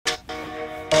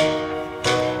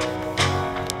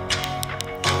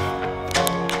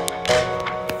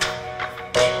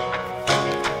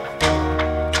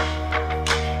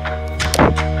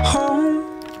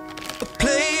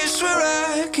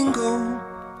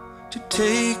to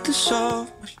take this off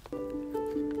my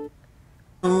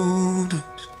shoulders.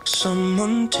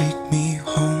 Someone take me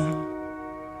home.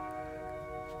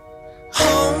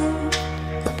 Home,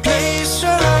 a place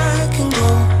where I can go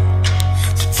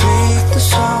to take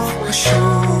this off my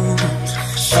shoulders.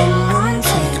 Someone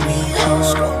take me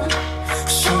home.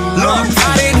 Look,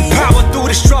 I didn't power through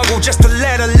the struggle just to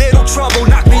let a little trouble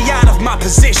knock me out of my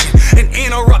position and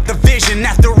interrupt the vision.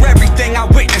 After everything I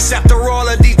witnessed, after all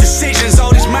of these decisions,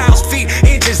 all these miles, feet,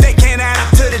 inches, they can't add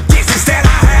up to the distance that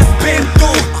I have been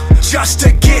through just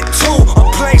to get to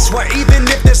a place where even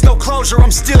if there's no closure,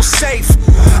 I'm still safe.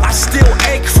 I still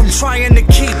ache from trying to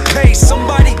keep pace.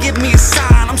 Somebody give me a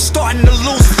sign, I'm starting to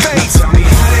lose faith. Tell me,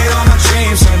 how did all my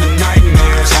dreams turn to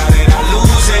nightmares? How did I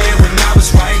lose it when I was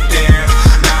right there?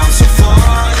 Now I'm so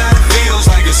far that it feels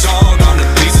like it's all gone to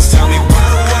pieces. Tell me, why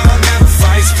the world never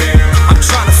fights fair? I'm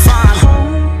trying to find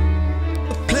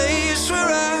a place where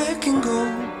I can go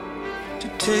to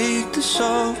take this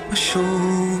off my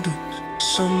shoulders.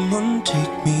 Someone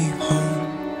take me home.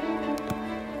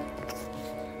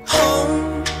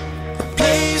 Home, a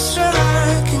place where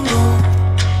I can go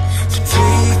to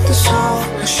take this off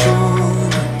my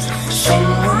shoulders.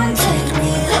 Someone take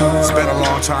me home. It's been a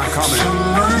long time coming.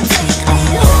 Someone take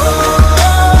me home.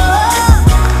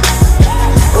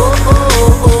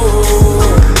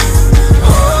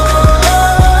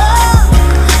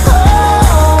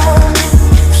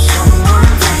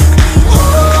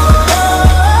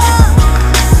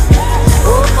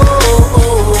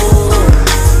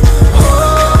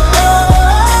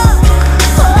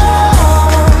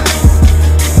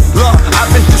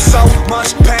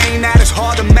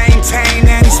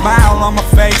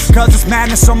 Cause it's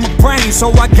madness on my brain,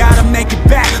 so I gotta make it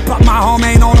back. But my home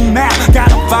ain't on the map.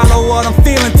 Gotta follow what I'm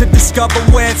feeling to discover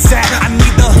where it's at. I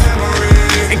need the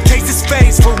memory, in case this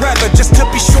fades forever, just to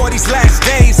be sure these last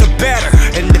days are better.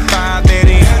 And if I have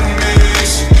any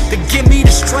enemies, then give me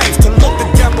the strength to look the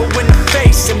devil in the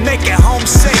face and make it home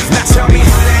safe. Now tell me,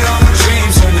 how did all my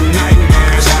dreams turn to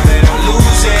nightmares? How did I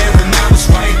lose it when I was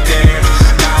right there?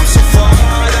 Now I'm so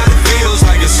far that it feels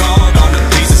like it's all gone to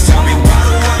pieces. Tell me, why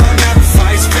the world never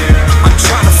fights fair? I'm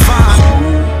trying to find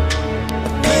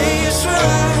a place where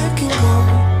I can go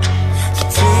to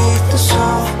take this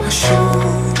off my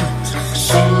shoulders.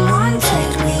 Someone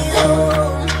take me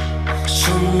home.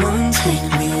 Someone take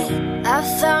me. I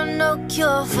found no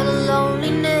cure for the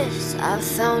loneliness. I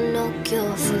found no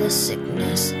cure for the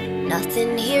sickness.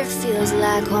 Nothing here feels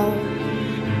like home.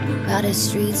 Crowded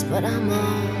streets, but I'm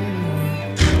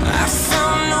home. I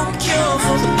found no cure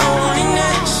for the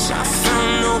loneliness. I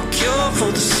found no cure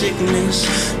for the sickness.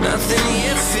 Nothing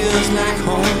here feels like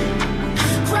home.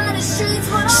 Crowded streets,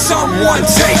 but I'm home. someone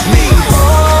take me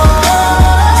home.